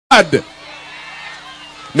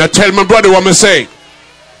Now tell my brother what I'm say.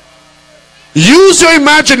 Use your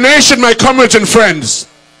imagination, my comrades and friends.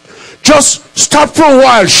 Just stop for a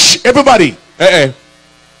while. Shh, everybody.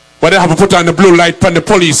 Why they have to put on the blue light on the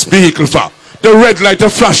police vehicle for? The red light, the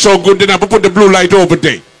flash so good, then have to put the blue light over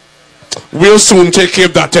there. We'll soon take care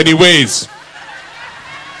of that anyways.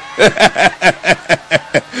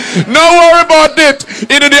 No worry about it.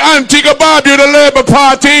 In the Antigua Barbuda Labour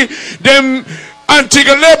Party, them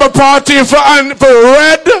Antigua Labour Party for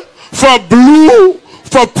red, for blue,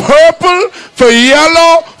 for purple, for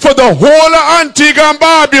yellow, for the whole of Antigua and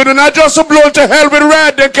Barbuda, not just to blow to hell with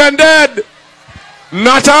red, they can dead.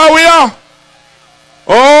 Not how we are.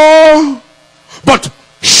 Oh, but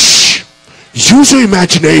shh, use your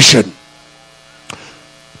imagination.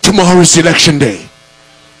 Tomorrow is election day.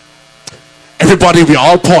 Everybody, we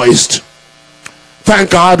all poised. Thank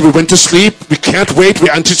God we went to sleep. We can't wait. We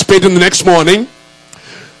anticipate in the next morning.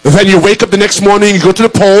 Then you wake up the next morning, you go to the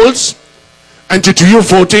polls, and you do your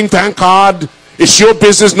voting. Thank God. It's your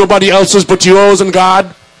business, nobody else's but yours and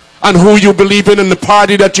God, and who you believe in and the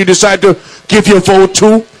party that you decide to give your vote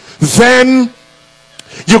to. Then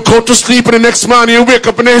you go to sleep, and the next morning you wake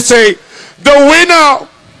up and they say, the winner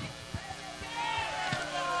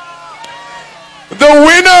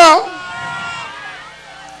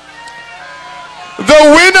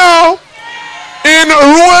in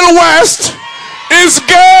Royal West is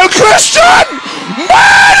Gail Christian.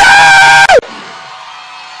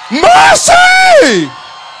 Mercy!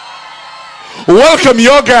 Welcome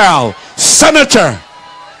your gal, Senator,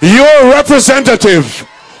 your representative.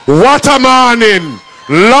 What a morning.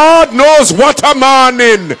 Lord knows what a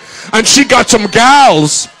morning. And she got some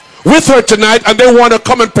gals with her tonight, and they want to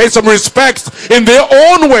come and pay some respects in their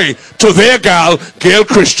own way to their gal, Gail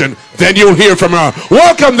Christian. Then you'll hear from her.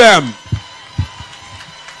 Welcome them.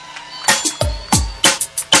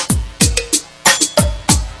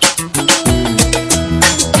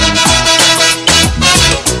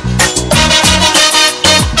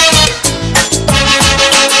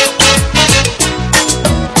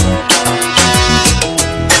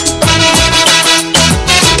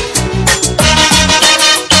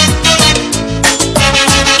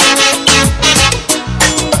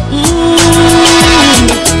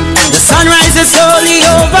 Slowly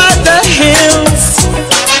over the hills.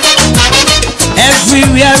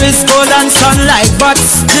 Everywhere is golden sunlight, but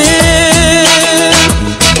still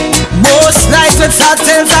most nights with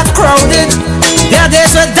hotels are crowded. There are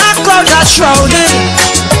days with dark clouds are shrouded.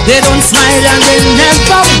 They don't smile and they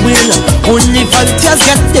never will. Only volunteers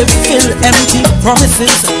get the fill. Empty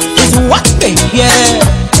promises is what they hear.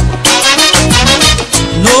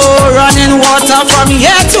 No running water from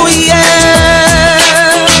year to year.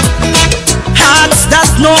 Hearts that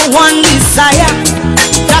no one desire,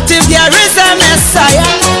 that if there is a Messiah,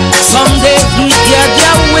 someday he'd hear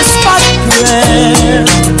their whispered prayer.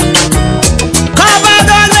 Covered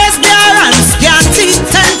always bare and scanty,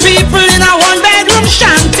 10 people in a one-bedroom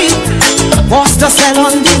shanty, forced to sell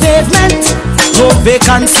on the pavement. No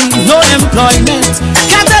vacancy, no employment.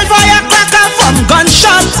 Cattle fire cracker from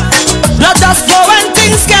gunshot. Blood dust flow when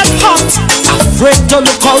things get hot. Afraid to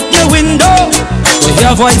look out the window. We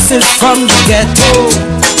hear voices from the ghetto,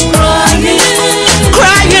 crying,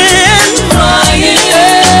 crying, crying,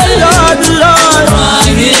 Lord, Lord,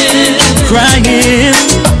 crying, crying.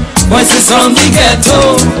 Voices from the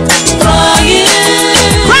ghetto, crying,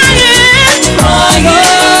 crying,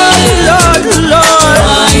 crying, Lord, Lord,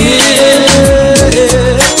 crying.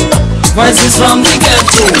 Voices from the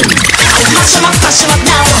ghetto. Mash 'em up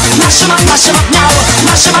now, mash 'em up, mash 'em up now,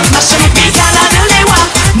 mash 'em up, mash 'em up. Big gal and they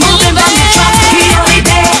want moving from the truck. He only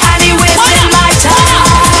day and he wasting my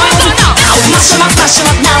time. Mash 'em up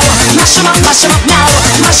now, mash 'em up, mash 'em up now,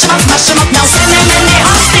 mash 'em up, mash 'em up now. Send them in the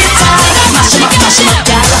hospital. Mash 'em up,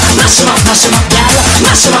 gal, mash 'em up, gal, mash 'em up, gal.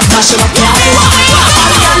 Mash 'em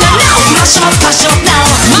up now, mash 'em up now,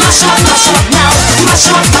 mash 'em up now,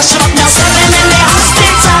 mash 'em up now. Send them in the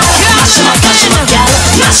hospital. Mash 'em up, gal,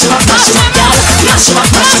 mash 'em up, gal, mash 'em up,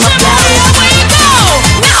 gal.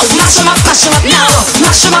 Mash 'em up now,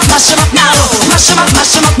 mash 'em up now, mash 'em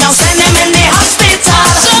up now. Send them in the hospital.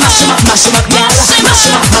 Mash 'em up, gal,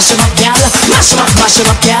 mash 'em up, gal, mash 'em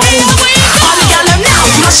up, gal. All the gal now,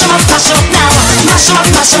 mash 'em up now, mash 'em up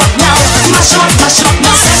now, mash 'em up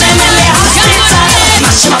now. Send them in the hospital.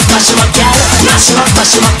 Mash 'em up, gal, mash 'em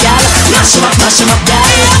up, gal, mash 'em up,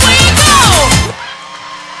 gal.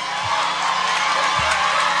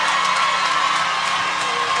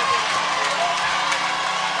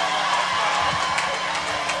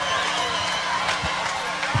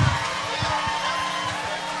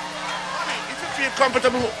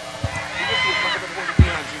 Comfortable. You feel comfortable with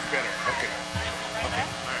your hands.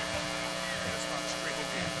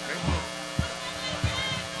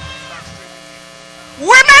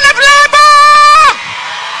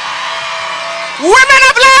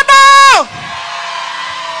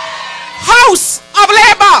 House of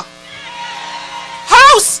Labor.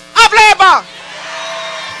 House of Labor.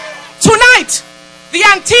 Tonight, the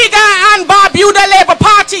Antigua and Barbuda Labour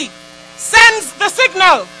Party sends the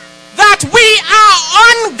signal that we are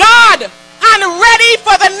on guard and ready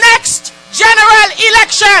for the next general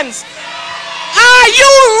elections. Are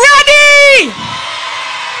you ready?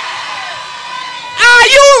 Are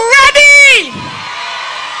you ready?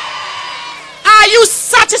 Are you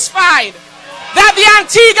satisfied that the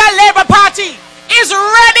Antigua Labour Party is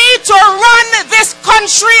ready to run this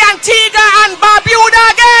country, Antigua and Barbuda,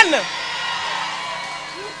 again?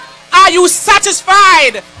 Are you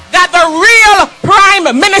satisfied that the real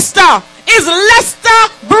Prime Minister is Lester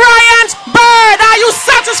Bryant Bird? Are you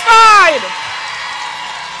satisfied?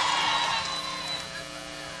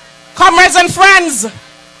 Comrades and friends,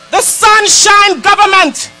 the Sunshine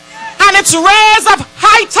Government and its raise of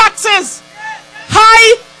high taxes,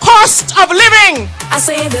 high cost of living,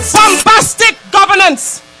 bombastic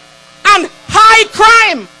governance, and high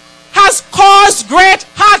crime has caused great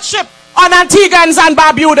hardship on Antiguans and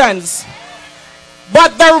Barbudans.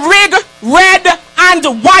 But the rig, red and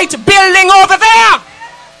white building over there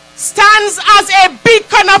stands as a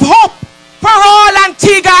beacon of hope for all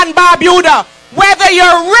Antigua and Barbuda. Whether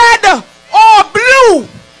you're red or blue,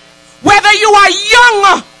 whether you are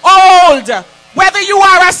young or old, whether you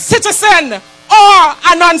are a citizen or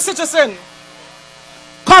a non-citizen.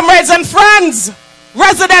 Comrades and friends,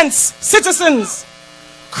 residents, citizens,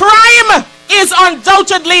 crime is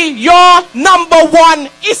undoubtedly your number one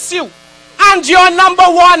issue and your number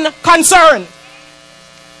one concern.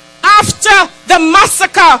 After the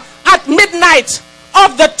massacre at midnight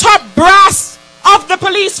of the top brass of the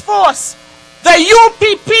police force, the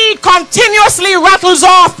UPP continuously rattles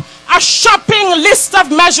off a shopping list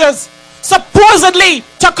of measures supposedly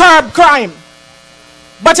to curb crime.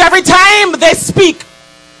 But every time they speak,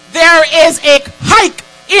 there is a hike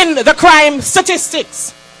in the crime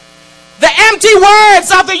statistics. The empty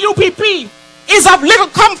words of the UPP is of little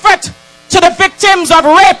comfort to the victims of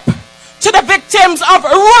rape, to the victims of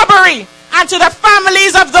robbery, and to the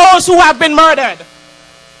families of those who have been murdered.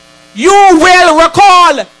 You will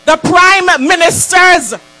recall the Prime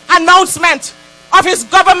Minister's announcement of his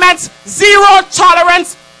government's zero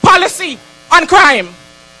tolerance policy on crime.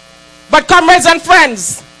 But comrades and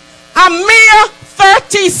friends, a mere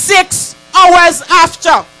 36 hours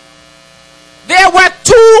after, there were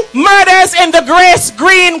 2 murders in the Grace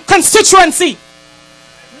Green constituency,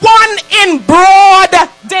 one in broad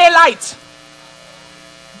daylight.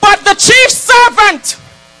 But the chief servant,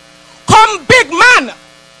 come big man,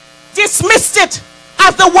 dismissed it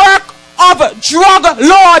as the work of drug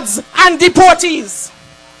lords and deportees.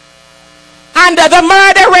 And the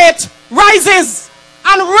murder rate rises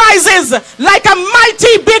and rises like a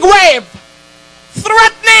mighty big wave,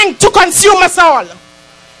 threatening to consume us all.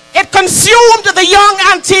 It consumed the young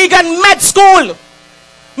Antiguan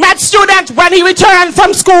med student when he returned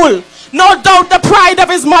from school, no doubt the pride of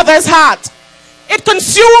his mother's heart. It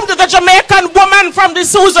consumed the Jamaican woman from the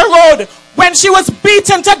Sousa Road when she was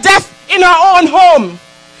beaten to death in her own home.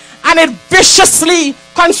 And it viciously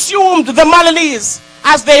consumed the Malalese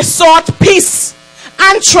as they sought peace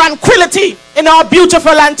and tranquility in our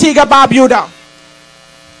beautiful Antigua Barbuda.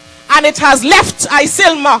 And it has left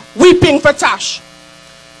Isilma weeping for Tash.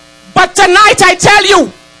 But tonight I tell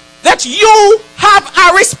you that you have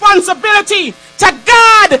a responsibility to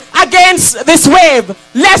guard against this wave,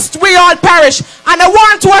 lest we all perish. And I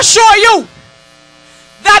want to assure you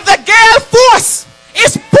that the gale force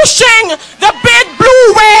is pushing the big blue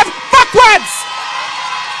wave backwards.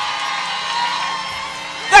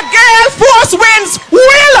 The gale force winds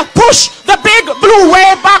will push the big blue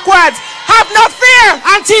wave backwards. Have no fear,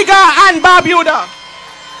 Antigua and Barbuda.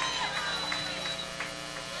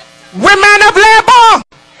 Women of labor,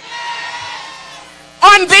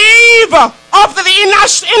 on the eve of the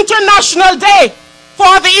International Day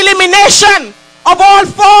for the elimination of all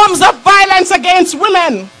forms of violence against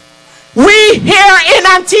women, we here in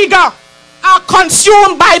Antigua are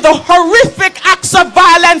consumed by the horrific acts of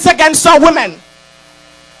violence against our women.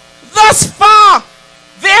 Thus far,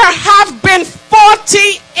 there have been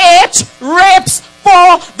 48 rapes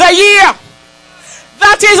for the year.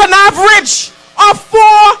 That is an average of 4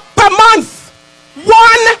 per month,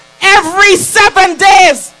 1 every 7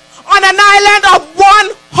 days, on an island of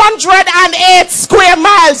 108 square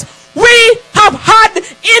miles. We have had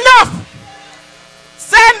enough.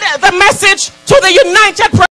 Send the message to the United